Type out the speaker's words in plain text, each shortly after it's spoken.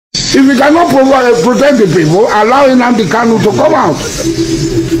If we cannot protect the people, allow Nnamdi Kanu to come out.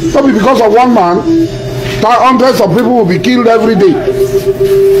 Not because of one man, hundreds of people will be killed every day.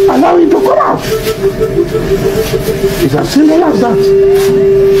 Allow him to come out. It's as simple as that.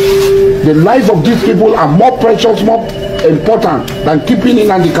 The life of these people are more precious, more important than keeping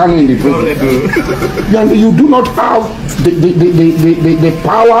Nnamdi Kanu in the prison. You do not have the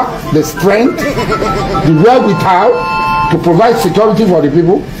power, the strength, the wherewithal to provide security for the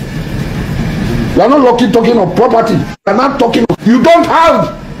people. You are not talking of property. You are not talking of, you don't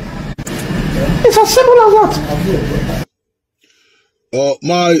have. It's as simple as that.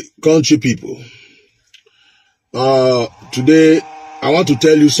 My country people, today I want to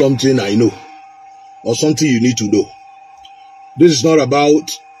tell you something I know, or something you need to know. This is not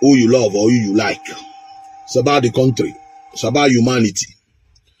about who you love or who you like. It's about the country. It's about humanity.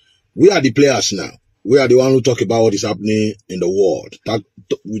 We are the players now. We are the one who talk about what is happening in the world.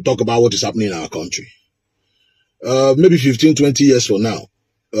 We talk about what is happening in our country. Maybe 15, 20 years from now,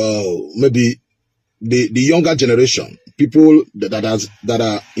 maybe the younger generation, people that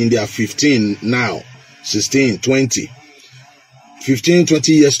are in their 15 now, 16, 20, 15,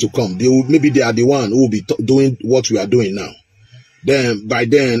 20 years to come, maybe they are the one who will be doing what we are doing now. Then by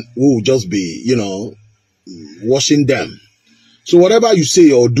then we will just be, watching them. So whatever you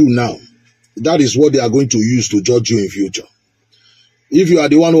say or do now, that is what they are going to use to judge you in future. If you are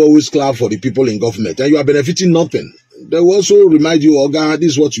the one who always clap for the people in government and you are benefiting nothing, they will also remind you, oh God,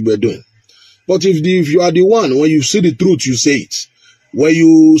 this is what you were doing. But if you are the one, when you see the truth, you say it. When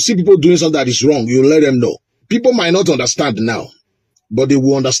you see people doing something that is wrong, you let them know. People might not understand now, but they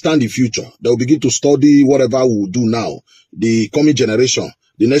will understand in the future. They will begin to study whatever we will do now. The coming generation,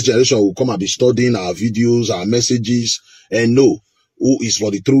 the next generation will come and be studying our videos, our messages, and know who is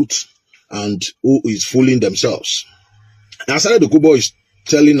for the truth and who is fooling themselves. And Asare Dokubo is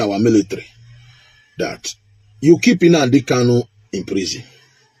telling our military that you keep Nnamdi Kanu in prison,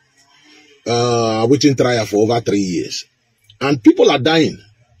 waiting trial for over 3 years. And people are dying.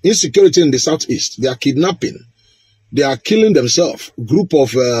 Insecurity in the southeast. They are kidnapping. They are killing themselves. Group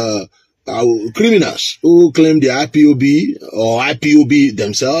of criminals who claim they are IPOB or IPOB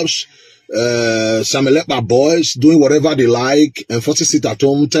themselves. Samelepa boys doing whatever they like, enforcing sit at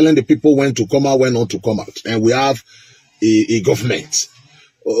home, telling the people when to come out, when not to come out. And we have a government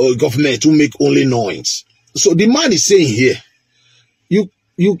who make only noise. So the man is saying here,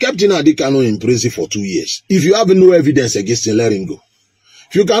 you kept Nnamdi Kanu in prison for 2 years. If you have no evidence against him, let him go.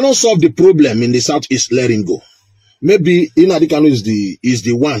 If you cannot solve the problem in the southeast, let him go. Maybe Nnamdi Kanu is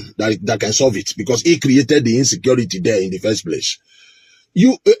the one that can solve it because he created the insecurity there in the first place.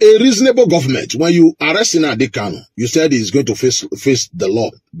 A reasonable government, when you arrest Nnamdi Kanu, you said he's going to face the law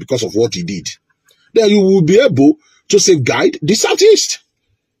because of what he did. Then you will be able to safeguard the southeast.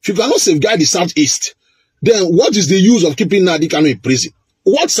 If you cannot safeguard the southeast, then what is the use of keeping Nnamdi Kanu in prison?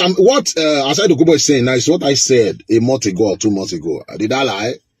 What Asare Dokubo is saying now is what I said a month ago or 2 months ago. Did I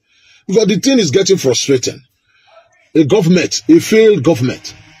lie? Because the thing is getting frustrating. A failed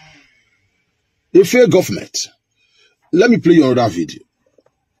government. Let me play you another video.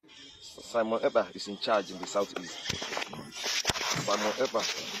 Simon Ekpa is in charge in the southeast. Simon Ekpa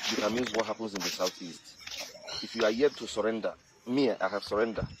determines what happens in the southeast. If you are yet to surrender, I have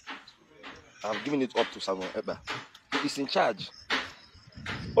surrendered. I have given it up to Simon Ekpa. He is in charge.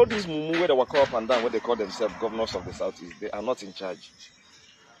 All these mumu where they walk up and down, where they call themselves governors of the southeast, they are not in charge.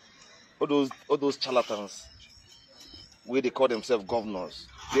 All those charlatans where they call themselves governors,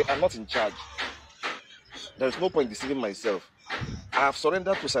 they are not in charge. There is no point deceiving myself. I have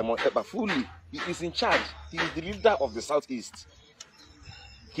surrendered to Simon Ekpa fully. He is in charge. He is the leader of the southeast.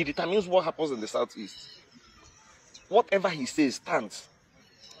 He determines what happens in the southeast. Whatever he says stands.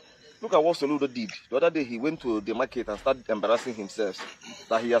 Look at what Soludo did. The other day he went to the market and started embarrassing himself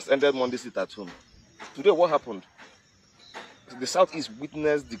that he has ended Monday sit at home. Today what happened? The southeast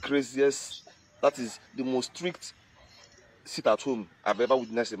witnessed the craziest, that is the most strict sit at home I've ever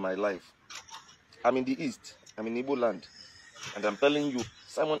witnessed in my life. I'm in the east, I'm in Igbo land, and I'm telling you,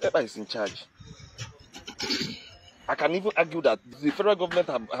 Simon Ekpa is in charge. I can even argue that the federal government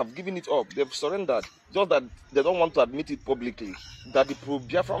have given it up. They've surrendered. Just that they don't want to admit it publicly. That the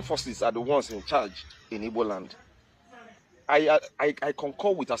pro-Biafran forces are the ones in charge in Igbo land. I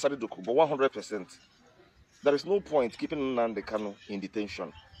concur with Asare Dokubo 100%. There is no point keeping Nnamdi Kanu in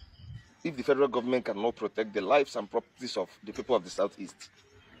detention if the federal government cannot protect the lives and properties of the people of the southeast.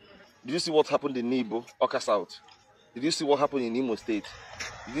 Did you see what happened in Igbo, Oka South? Did you see what happened in Imo State?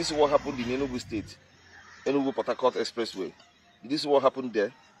 Did you see what happened in Enugu State? Enugu Port Harcourt Expressway. Did you see what happened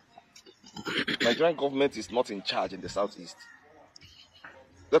there? Nigerian government is not in charge in the southeast.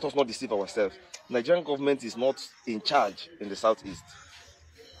 Let us not deceive ourselves. Nigerian government is not in charge in the southeast.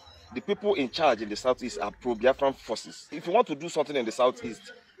 The people in charge in the southeast are pro-Biafran forces. If you want to do something in the southeast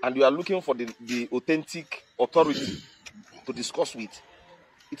and you are looking for the authentic authority to discuss with,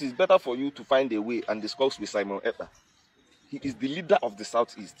 it is better for you to find a way and discuss with Simon Ekpa. He is the leader of the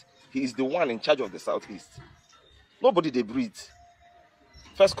southeast. He is the one in charge of the southeast. Nobody they breathe.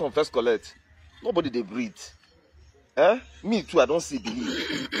 First come, first collect. Nobody they breathe. Me too, I don't see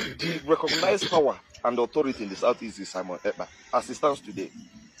believe. The recognized power and authority in the southeast is Simon Ekpa, as it stands today.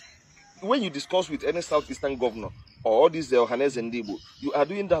 When you discuss with any southeastern governor or all these NNANMDI, you are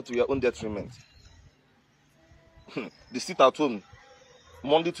doing that to your own detriment. The sit at home,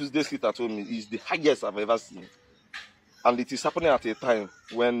 Monday, Tuesday sit at home is the highest I've ever seen. And it is happening at a time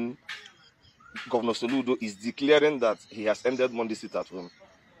when Governor Soludo is declaring that he has ended Monday sit at home.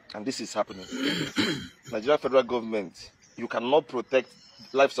 And this is happening. Nigeria federal government, you cannot protect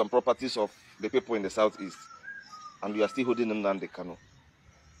lives and properties of the people in the southeast. And you are still holding Nnamdi Kanu.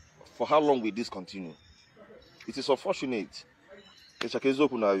 For how long will this continue? It is unfortunate.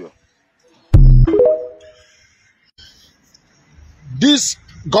 This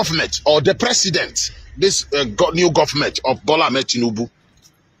government or the president, this new government of Bola Ahmed Tinubu,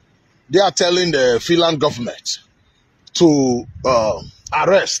 they are telling the Finland government to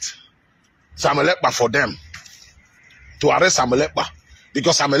arrest Samuel Ekpa for them. To arrest Samuel Ekpa.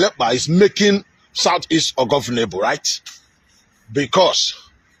 Because Samuel Ekpa is making Southeast ungovernable, right? Because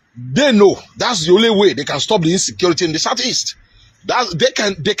they know that's the only way they can stop the insecurity in the Southeast.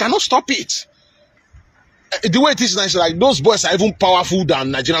 They cannot stop it. The way it is now is like those boys are even powerful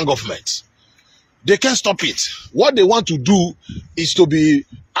than Nigerian government. They can't stop it. What they want to do is to be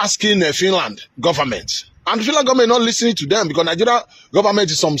asking the Finland government. And the Finland government not listening to them because Nigeria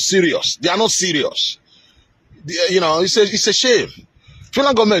government is some serious. They are not serious. You know, it's a shame.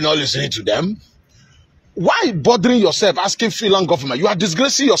 Finland government not listening to them. Why bothering yourself asking Finland government? You are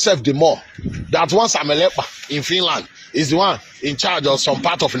disgracing yourself the more. That one Samuel Ekpa in Finland is the one in charge of some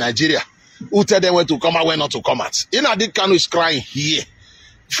part of Nigeria who tell them when to come out, when not to come out. Nnamdi Kanu is crying here.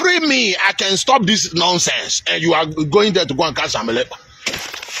 Free me, I can stop this nonsense. And you are going there to go and catch Samuel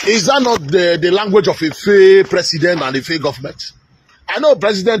Ekpa. Is that not the language of a fair president and a fair government? I know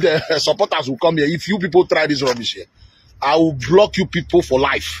president supporters will come here. If you people try this rubbish here, I will block you people for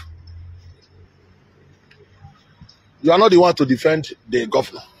life. You are not the one to defend the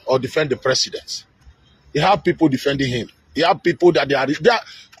governor or defend the president. You have people defending him. You have people that they are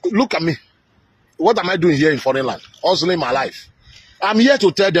look at me. What am I doing here in foreign land? Hustling my life. I'm here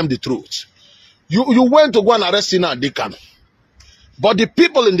to tell them the truth. You went to go and arrest Nnamdi Kanu. But the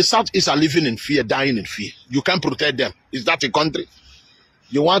people in the southeast are living in fear, dying in fear. You can't protect them. Is that a country?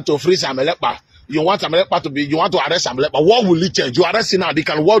 You want to free Samuel Ekpa. You want Samuel Ekpa to be, you want to arrest Samuel Ekpa. What will it change? You arrest Nnamdi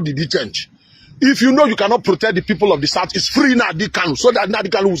Kanu. What did it change? If you know you cannot protect the people of the southeast, free Nnamdi Kanu so that Nnamdi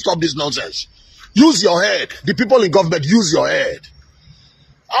Kanu will stop this nonsense. Use your head. The people in government, use your head.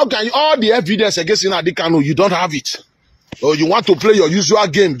 How can you, all the evidence against Nnamdi Kanu, you don't have it. Or you want to play your usual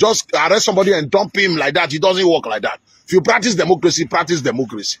game, just arrest somebody and dump him like that. It doesn't work like that. If you practice democracy, practice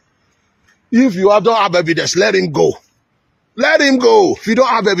democracy. If you don't have evidence, let him go. Let him go. If you don't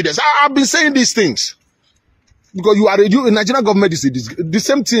have evidence, I've been saying these things. Because in Nigerian government, is the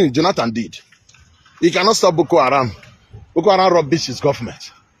same thing Jonathan did. He cannot stop Boko Haram. Boko Haram rubbish his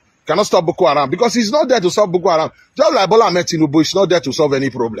government. Cannot stop Boko Haram because he's not there to solve Boko Haram. Just like Bola Ahmed Tinubu, he's not there to solve any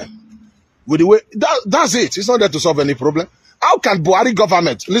problem. With the way that's it. It's not there to solve any problem. How can Buhari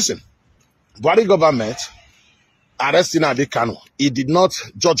government listen? Buhari government arresting Nnamdi Kanu. He did not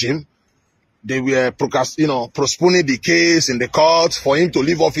judge him. They were postponing the case in the court for him to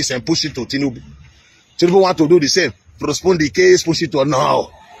leave office and push it to Tinubu. Tinubu want to do the same. Postpone the case, push it to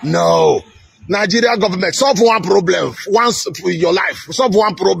no. Nigeria government, solve one problem once for your life. Solve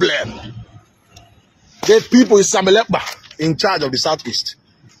one problem. The people in Samuel Ekpa in charge of the southeast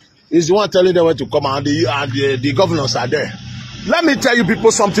is the one telling them where to come and the governors are there. Let me tell you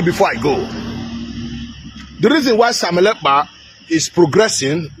people something before I go. The reason why Samuel Ekpa is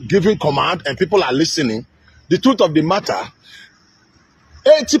progressing, giving command, and people are listening, the truth of the matter,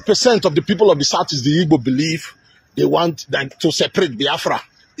 80% of the people of the southeast, the Igbo, believe they want to separate Biafra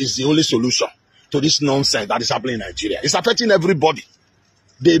is the only solution to this nonsense that is happening in Nigeria. It's affecting everybody.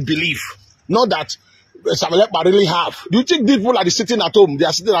 They believe. Not that Samuel Ekpa really have. Do you think people are sitting at home? They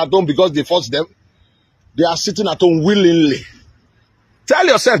are sitting at home because they forced them. They are sitting at home willingly. Tell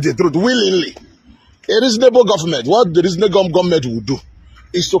yourself the truth, willingly. A reasonable government, what the reasonable government will do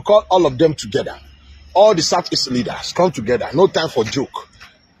is to call all of them together. All the Southeast leaders come together. No time for joke.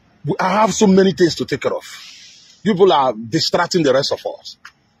 I have so many things to take care of. People are distracting the rest of us.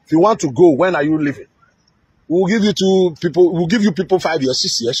 If you want to go, when are you leaving? We'll give you people 5 years,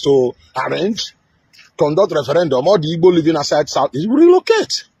 6 years to arrange, conduct referendum. All the Igbo living outside South East will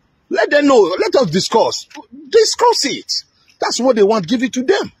relocate. Let them know. Let us discuss. Discuss it. That's what they want. Give it to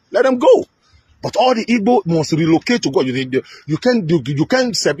them. Let them go. But all the Igbo must relocate to God. You can't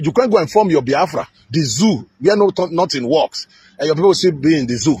go and form your Biafra, the zoo, where nothing works, and your people still be in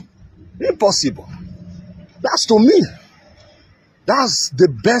the zoo. Impossible. That's, to me, that's the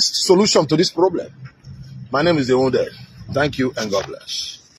best solution to this problem. My name is Nnamdi. Thank you and God bless.